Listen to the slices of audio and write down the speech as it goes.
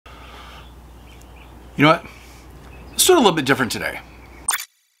You know what? Let's do it a little bit different today.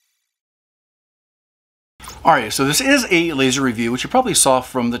 Alright, so this is a laser review, which you probably saw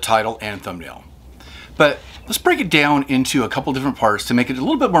from the title and thumbnail. But let's break it down into a couple different parts to make it a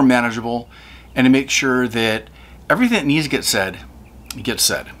little bit more manageable and to make sure that everything that needs to get said, gets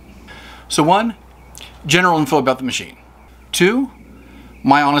said. So 1, general info about the machine. 2,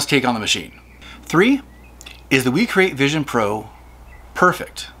 my honest take on the machine. 3, is the WeCreat Vision Pro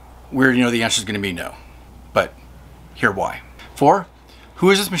perfect? Where you know the answer is going to be no, but here why. 4, who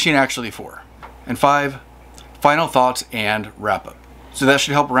is this machine actually for? And 5, final thoughts and wrap up. So that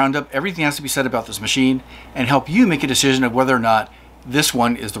should help round up everything that has to be said about this machine and help you make a decision of whether or not this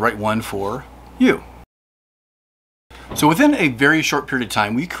one is the right one for you. So within a very short period of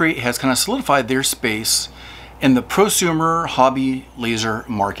time, WeCreat has kind of solidified their space in the prosumer hobby laser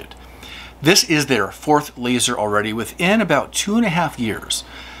market. This is their 4th laser already within about 2.5 years.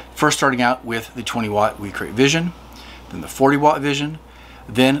 First starting out with the 20 watt WeCreat Vision, then the 40 watt Vision,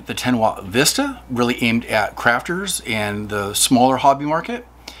 then the 10 watt Vista, really aimed at crafters and the smaller hobby market,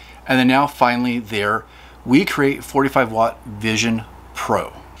 and then now finally their WeCreat 45 watt Vision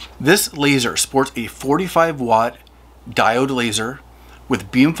Pro. This laser sports a 45 watt diode laser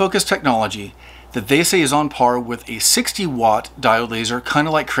with beam focus technology that they say is on par with a 60 watt diode laser, kind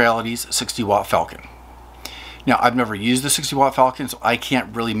of like Creality's 60 watt Falcon. Now, I've never used the 60 watt Falcon, so I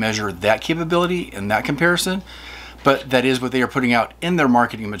can't really measure that capability in that comparison, but that is what they are putting out in their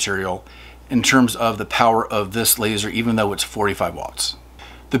marketing material in terms of the power of this laser, even though it's 45 watts.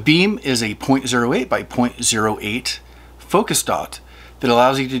 The beam is a 0.08 by 0.08 focus dot that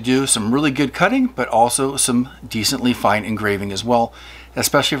allows you to do some really good cutting, but also some decently fine engraving as well,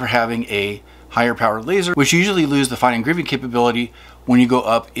 especially for having a higher powered laser, which usually lose the fine engraving capability when you go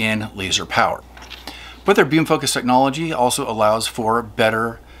up in laser power. But their beam focus technology also allows for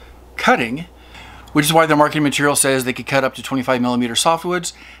better cutting, which is why their marketing material says they could cut up to 25mm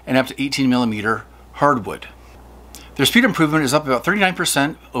softwoods and up to 18mm hardwood. Their speed improvement is up about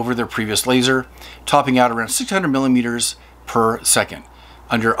 39% over their previous laser, topping out around 600mm per second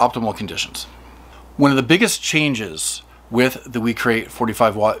under optimal conditions. One of the biggest changes with the WeCreat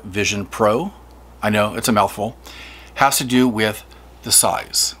 45 watt Vision Pro, I know it's a mouthful, has to do with the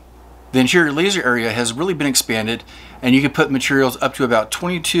size. The interior laser area has really been expanded, and you can put materials up to about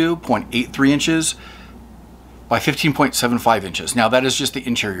 22.83 inches by 15.75 inches. Now that is just the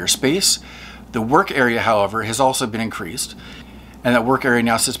interior space. The work area, however, has also been increased, and that work area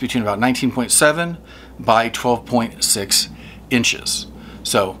now sits between about 19.7 by 12.6 inches.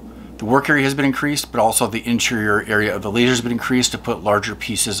 So the work area has been increased, but also the interior area of the laser has been increased to put larger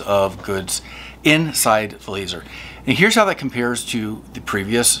pieces of goods inside the laser. And here's how that compares to the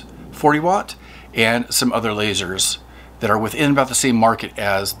previous 40 watt and some other lasers that are within about the same market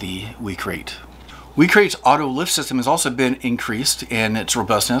as the WeCreat. WeCreat's auto lift system has also been increased in its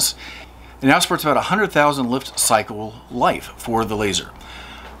robustness and now supports about 100,000 lift cycle life for the laser.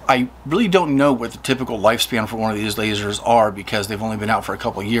 I really don't know what the typical lifespan for one of these lasers are because they've only been out for a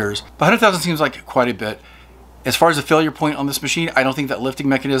couple of years, but 100,000 seems like quite a bit. As far as the failure point on this machine, I don't think that lifting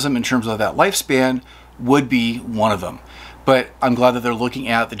mechanism in terms of that lifespan would be one of them. But I'm glad that they're looking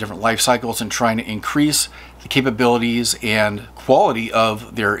at the different life cycles and trying to increase the capabilities and quality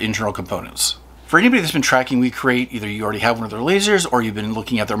of their internal components. For anybody that's been tracking WeCreat, either you already have one of their lasers or you've been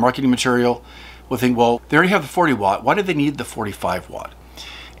looking at their marketing material, will think, well, they already have the 40 watt. Why did they need the 45 watt?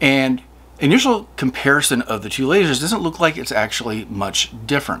 And initial comparison of the two lasers doesn't look like it's actually much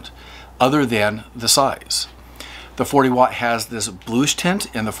different other than the size. The 40 watt has this bluish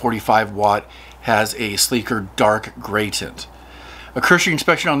tint and the 45 watt has a sleeker dark gray tint. A cursory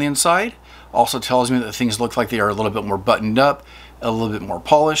inspection on the inside also tells me that things look like they are a little bit more buttoned up, a little bit more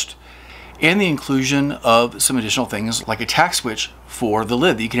polished, and the inclusion of some additional things like a tack switch for the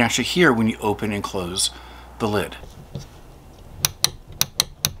lid that you can actually hear when you open and close the lid.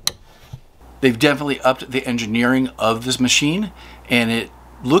 They've definitely upped the engineering of this machine, and it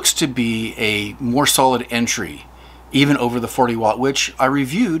looks to be a more solid entry even over the 40 watt, which I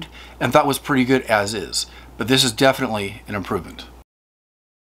reviewed and thought was pretty good as is. But this is definitely an improvement.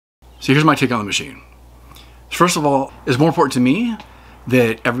 So here's my take on the machine. First of all, it's more important to me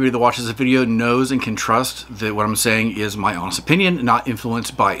that everybody that watches the video knows and can trust that what I'm saying is my honest opinion, not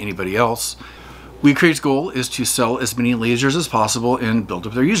influenced by anybody else. WeCreat's goal is to sell as many lasers as possible and build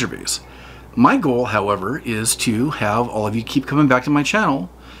up their user base. My goal, however, is to have all of you keep coming back to my channel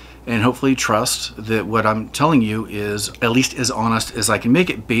and hopefully trust that what I'm telling you is at least as honest as I can make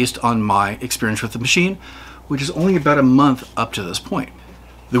it based on my experience with the machine, which is only about a month up to this point.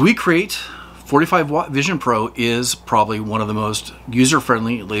 The WeCreat 45 watt Vision Pro is probably one of the most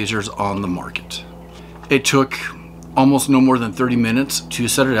user-friendly lasers on the market. It took almost no more than 30 minutes to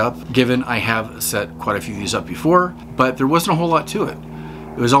set it up, given I have set quite a few of these up before, but there wasn't a whole lot to it.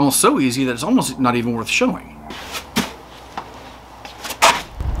 It was almost so easy that it's almost not even worth showing.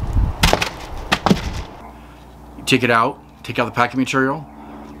 You take it out, take out the packing material,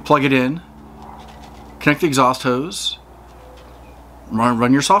 plug it in, connect the exhaust hose,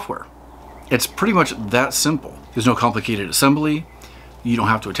 run your software. It's pretty much that simple. There's no complicated assembly. You don't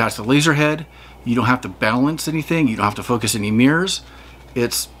have to attach the laser head. You don't have to balance anything. You don't have to focus any mirrors.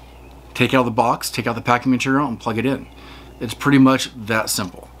 It's take out the box, take out the packing material, and plug it in. It's pretty much that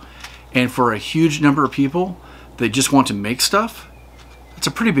simple. And for a huge number of people that just want to make stuff, it's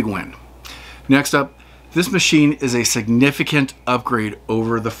a pretty big win. Next up, this machine is a significant upgrade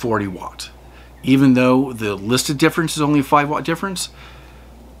over the 40 watt. Even though the listed difference is only a 5 watt difference,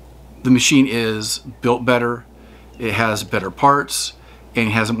 the machine is built better, it has better parts, and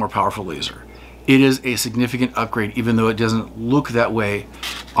it has a more powerful laser. It is a significant upgrade, even though it doesn't look that way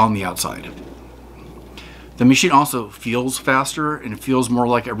on the outside. The machine also feels faster, and it feels more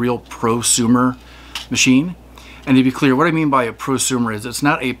like a real prosumer machine. And to be clear, what I mean by a prosumer is it's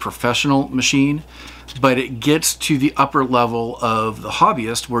not a professional machine, but it gets to the upper level of the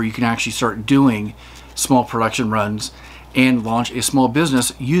hobbyist where you can actually start doing small production runs and launch a small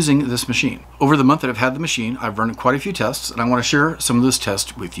business using this machine. Over the month that I've had the machine, I've run quite a few tests, and I want to share some of those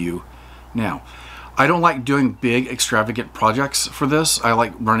tests with you now. I don't like doing big extravagant projects for this. I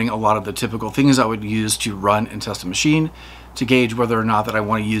like running a lot of the typical things I would use to run and test a machine to gauge whether or not that I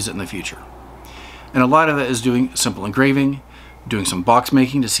want to use it in the future. And a lot of that is doing simple engraving, doing some box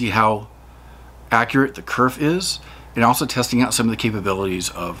making to see how accurate the kerf is, and also testing out some of the capabilities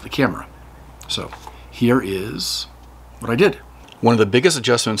of the camera. So here is what I did. One of the biggest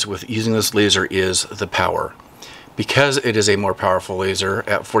adjustments with using this laser is the power. Because it is a more powerful laser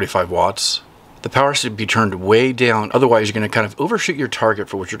at 45 watts, the power should be turned way down, otherwise you're going to kind of overshoot your target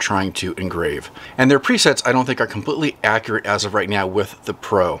for what you're trying to engrave. And their presets I don't think are completely accurate as of right now with the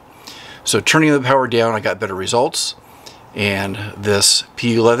Pro. So turning the power down, I got better results, and this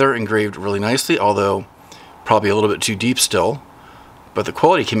PU leather engraved really nicely, although probably a little bit too deep still, but the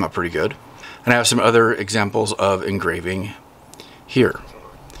quality came out pretty good. And I have some other examples of engraving here.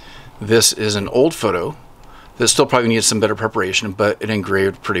 This is an old photo that still probably needs some better preparation, but it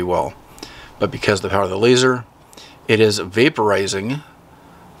engraved pretty well. But because of the power of the laser, it is vaporizing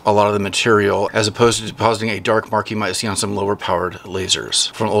a lot of the material as opposed to depositing a dark mark you might see on some lower powered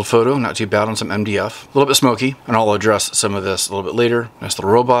lasers. For an old photo, not too bad on some MDF. A little bit smoky, and I'll address some of this a little bit later. Nice little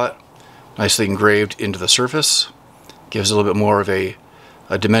robot, nicely engraved into the surface. Gives a little bit more of a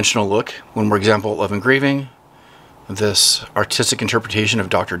dimensional look. One more example of engraving. This artistic interpretation of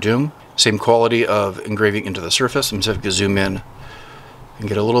Dr. Doom. Same quality of engraving into the surface. I'm just going to zoom in and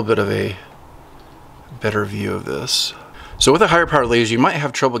get a little bit of a better view of this. So with a higher power laser, you might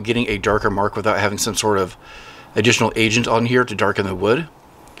have trouble getting a darker mark without having some sort of additional agent on here to darken the wood.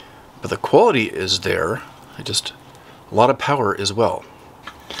 But the quality is there. A lot of power as well.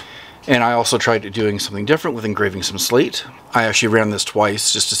 And I also tried doing something different with engraving some slate. I actually ran this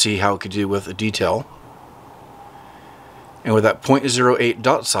twice just to see how it could do with a detail. And with that 0.08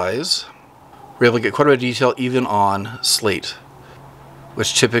 dot size, we're able to get quite a bit of detail even on slate,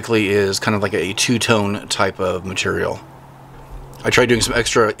 which typically is kind of like a two-tone type of material. I tried doing some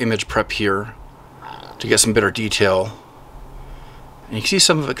extra image prep here to get some better detail. And you can see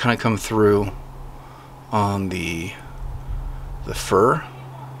some of it kind of come through on the fur.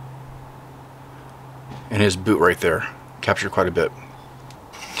 And his boot right there captured quite a bit.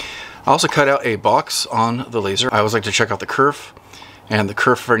 I also cut out a box on the laser. I always like to check out the kerf. And the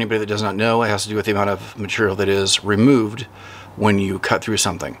kerf, for anybody that does not know, it has to do with the amount of material that is removed when you cut through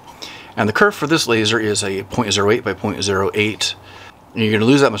something. And the kerf for this laser is a 0.08 by 0.08. And you're going to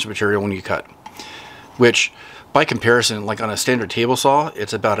lose that much material when you cut. Which, by comparison, like on a standard table saw,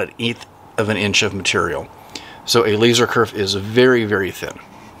 it's about 1/8 of an inch of material. So a laser kerf is very, very thin.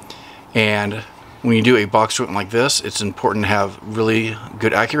 And when you do a box joint like this, it's important to have really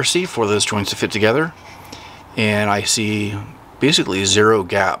good accuracy for those joints to fit together. And I see basically zero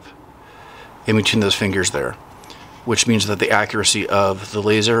gap in between those fingers there, which means that the accuracy of the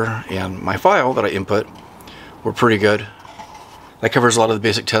laser and my file that I input were pretty good. That covers a lot of the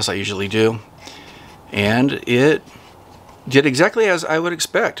basic tests I usually do, and it did exactly as I would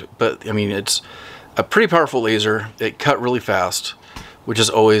expect. But I mean, it's a pretty powerful laser. It cut really fast, which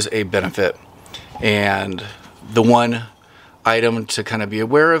is always a benefit. And the one item to kind of be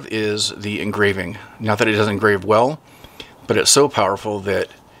aware of is the engraving. Not that it doesn't engrave well, but it's so powerful that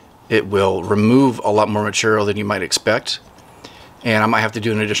it will remove a lot more material than you might expect. And I might have to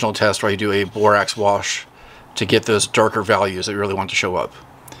do an additional test where I do a borax wash to get those darker values that we really want to show up.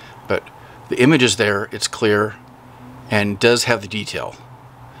 But the image is there, it's clear, and does have the detail.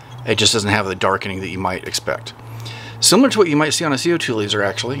 It just doesn't have the darkening that you might expect. Similar to what you might see on a CO2 laser,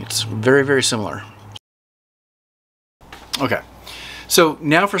 actually. It's very, very similar. Okay, so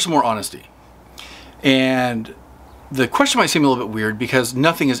now for some more honesty. And the question might seem a little bit weird because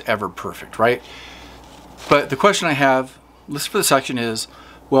nothing is ever perfect, right? But the question I have listed for the section is,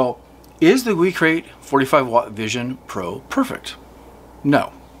 well, is the WeCreat 45 watt Vision Pro perfect?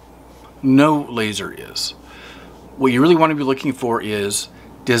 No. No laser is. What you really want to be looking for is,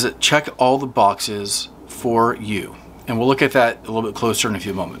 does it check all the boxes for you? And we'll look at that a little bit closer in a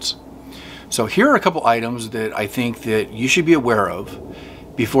few moments. So here are a couple items that I think that you should be aware of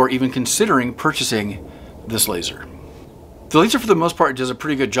before even considering purchasing this laser. The laser, for the most part, does a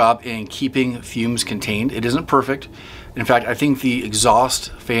pretty good job in keeping fumes contained. It isn't perfect. In fact, I think the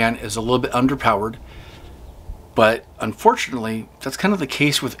exhaust fan is a little bit underpowered, but unfortunately, that's kind of the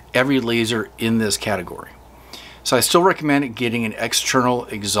case with every laser in this category. So I still recommend getting an external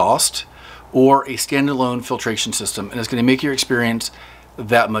exhaust or a standalone filtration system, and it's going to make your experience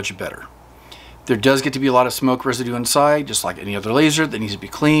that much better. There does get to be a lot of smoke residue inside, just like any other laser that needs to be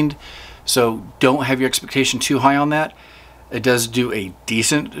cleaned. So don't have your expectation too high on that. It does do a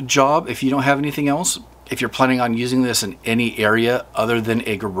decent job if you don't have anything else. If you're planning on using this in any area other than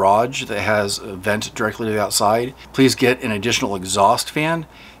a garage that has a vent directly to the outside, please get an additional exhaust fan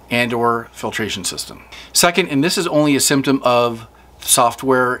and or filtration system. Second, and this is only a symptom of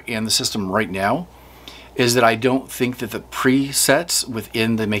software and the system right now, is that I don't think that the presets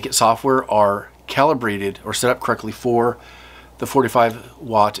within the Make It software are calibrated or set up correctly for the 45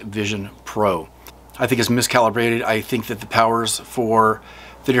 watt Vision Pro. I think it's miscalibrated. I think that the powers for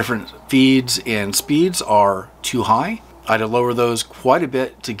the different feeds and speeds are too high. I'd lower those quite a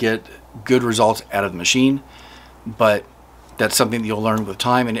bit to get good results out of the machine, but that's something that you'll learn with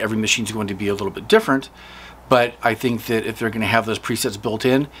time, and every machine is going to be a little bit different. But I think that if they're going to have those presets built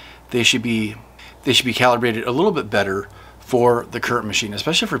in, they should be calibrated a little bit better for the current machine,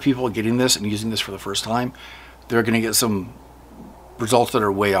 especially for people getting this and using this for the first time. They're going to get some results that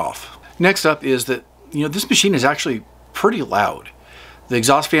are way off. Next up is that, this machine is actually pretty loud. The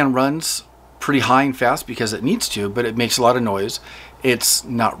exhaust fan runs pretty high and fast because it needs to, but it makes a lot of noise. It's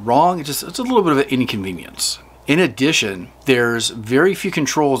not wrong, it's a little bit of an inconvenience. In addition, there's very few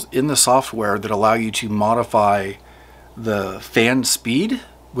controls in the software that allow you to modify the fan speed,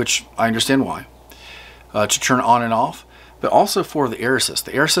 which I understand why, to turn on and off, but also for the air assist.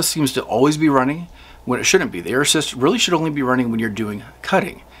 The air assist seems to always be running when it shouldn't be. The air assist really should only be running when you're doing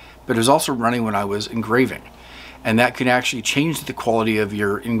cutting, but it was also running when I was engraving, and that can actually change the quality of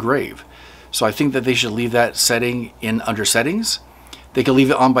your engrave. So I think that they should leave that setting in under settings. They can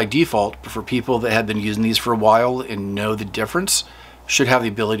leave it on by default, but for people that have been using these for a while and know the difference, should have the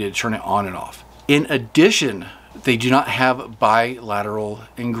ability to turn it on and off. In addition, they do not have bilateral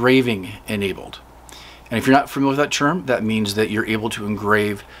engraving enabled. And if you're not familiar with that term, that means that you're able to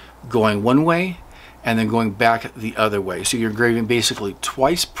engrave going one way and then going back the other way. So you're engraving basically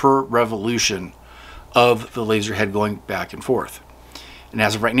twice per revolution of the laser head going back and forth. And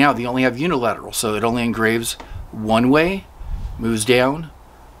as of right now, they only have unilateral, so it only engraves one way, moves down,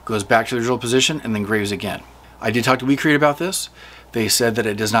 goes back to the original position, and then engraves again. I did talk to WeCreat about this. They said that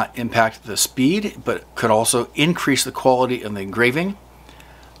it does not impact the speed, but could also increase the quality of the engraving.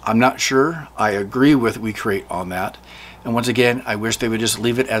 I'm not sure. I agree with WeCreat on that. And once again, I wish they would just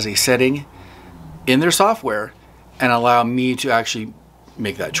leave it as a setting in their software and allow me to actually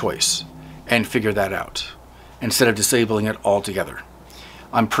make that choice and figure that out instead of disabling it altogether.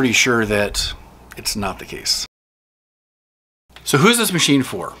 I'm pretty sure that it's not the case. So who's this machine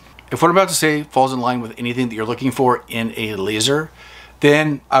for? If what I'm about to say falls in line with anything that you're looking for in a laser,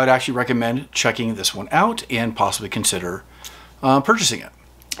 then I would actually recommend checking this one out and possibly consider purchasing it.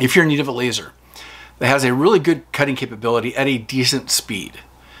 If you're in need of a laser that has a really good cutting capability at a decent speed,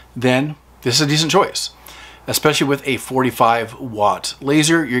 then this is a decent choice. Especially with a 45 watt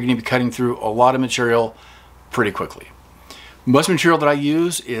laser, you're going to be cutting through a lot of material pretty quickly. Most material that I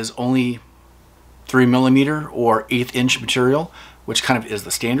use is only 3mm or 1/8 inch material, which kind of is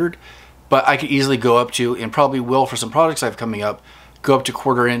the standard, but I could easily go up to, and probably will for some products I have coming up, go up to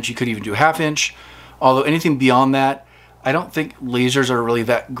 1/4 inch. You could even do 1/2 inch. Although anything beyond that, I don't think lasers are really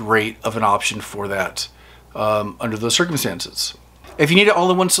that great of an option for that under those circumstances. If you need an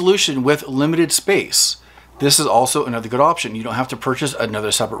all-in-one solution with limited space, this is also another good option. You don't have to purchase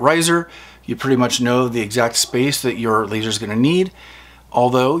another separate riser. You pretty much know the exact space that your laser is going to need,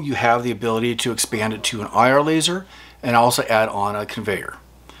 although you have the ability to expand it to an IR laser and also add on a conveyor.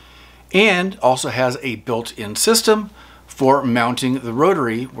 And also has a built-in system for mounting the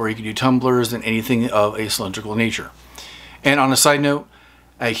rotary, where you can do tumblers and anything of a cylindrical nature. And on a side note,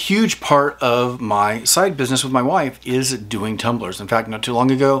 a huge part of my side business with my wife is doing tumblers. In fact, not too long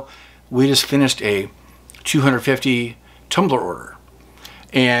ago, we just finished a 250 tumbler order.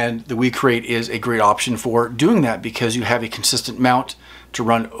 And the WeCreat is a great option for doing that because you have a consistent mount to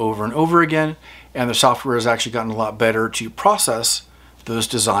run over and over again, and the software has actually gotten a lot better to process those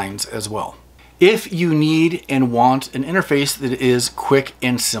designs as well. If you need and want an interface that is quick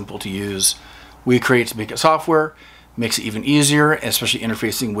and simple to use, WeCreat's Make It software makes it even easier, especially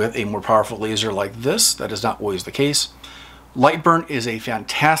interfacing with a more powerful laser like this. That is not always the case. Lightburn is a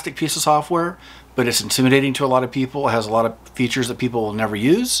fantastic piece of software, but it's intimidating to a lot of people. It has a lot of features that people will never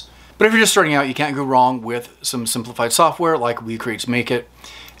use. But if you're just starting out, you can't go wrong with some simplified software like WeCreat's Make It,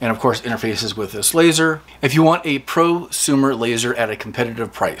 and of course interfaces with this laser. If you want a prosumer laser at a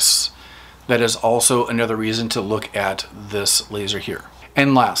competitive price, that is also another reason to look at this laser here.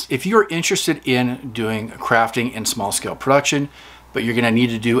 And last, if you're interested in doing crafting and small scale production, but you're gonna need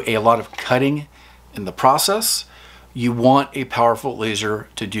to do a lot of cutting in the process, you want a powerful laser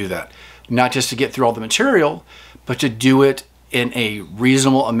to do that. Not just to get through all the material, but to do it in a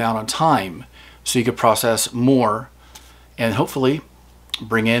reasonable amount of time so you could process more and hopefully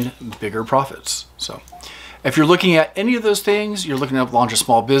bring in bigger profits. So if you're looking at any of those things, you're looking to launch a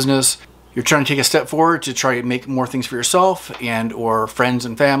small business, you're trying to take a step forward to try to make more things for yourself and or friends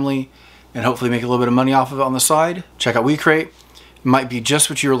and family, and hopefully make a little bit of money off of it on the side, check out WeCreat. It might be just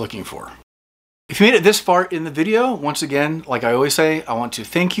what you're looking for. If you made it this far in the video, once again, like I always say, I want to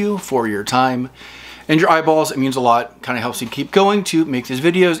thank you for your time and your eyeballs. It means a lot, kind of helps me keep going to make these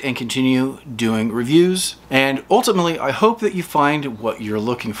videos and continue doing reviews. And ultimately, I hope that you find what you're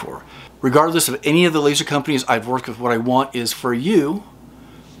looking for. Regardless of any of the laser companies I've worked with, what I want is for you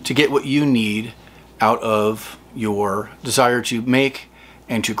to get what you need out of your desire to make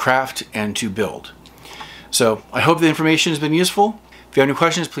and to craft and to build. So I hope the information has been useful. If you have any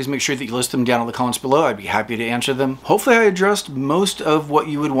questions, please make sure that you list them down in the comments below. I'd be happy to answer them. Hopefully I addressed most of what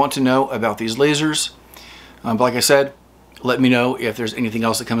you would want to know about these lasers. But like I said, let me know if there's anything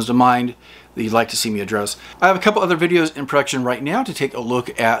else that comes to mind that you'd like to see me address. I have a couple other videos in production right now to take a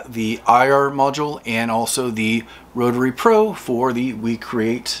look at the IR module and also the Rotary Pro for the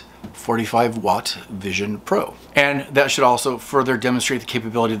WeCreat 45 watt Vision Pro. And that should also further demonstrate the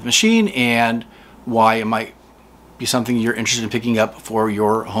capability of the machine and why it might be something you're interested in picking up for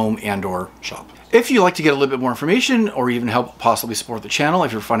your home and or shop. If you'd like to get a little bit more information or even help possibly support the channel,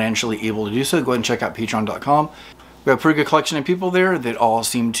 if you're financially able to do so, go ahead and check out patreon.com. We have a pretty good collection of people there that all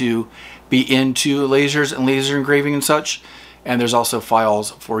seem to be into lasers and laser engraving and such. And there's also files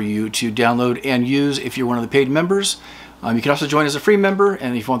for you to download and use if you're one of the paid members. You can also join as a free member,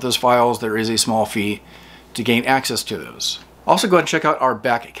 and if you want those files, there is a small fee to gain access to those. Also, go ahead and check out our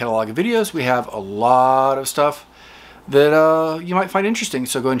back catalog of videos. We have a lot of stuff that you might find interesting,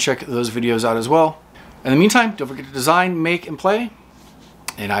 so go ahead and check those videos out as well. In the meantime, don't forget to design, make, and play,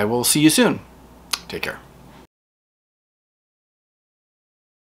 and I will see you soon. Take care.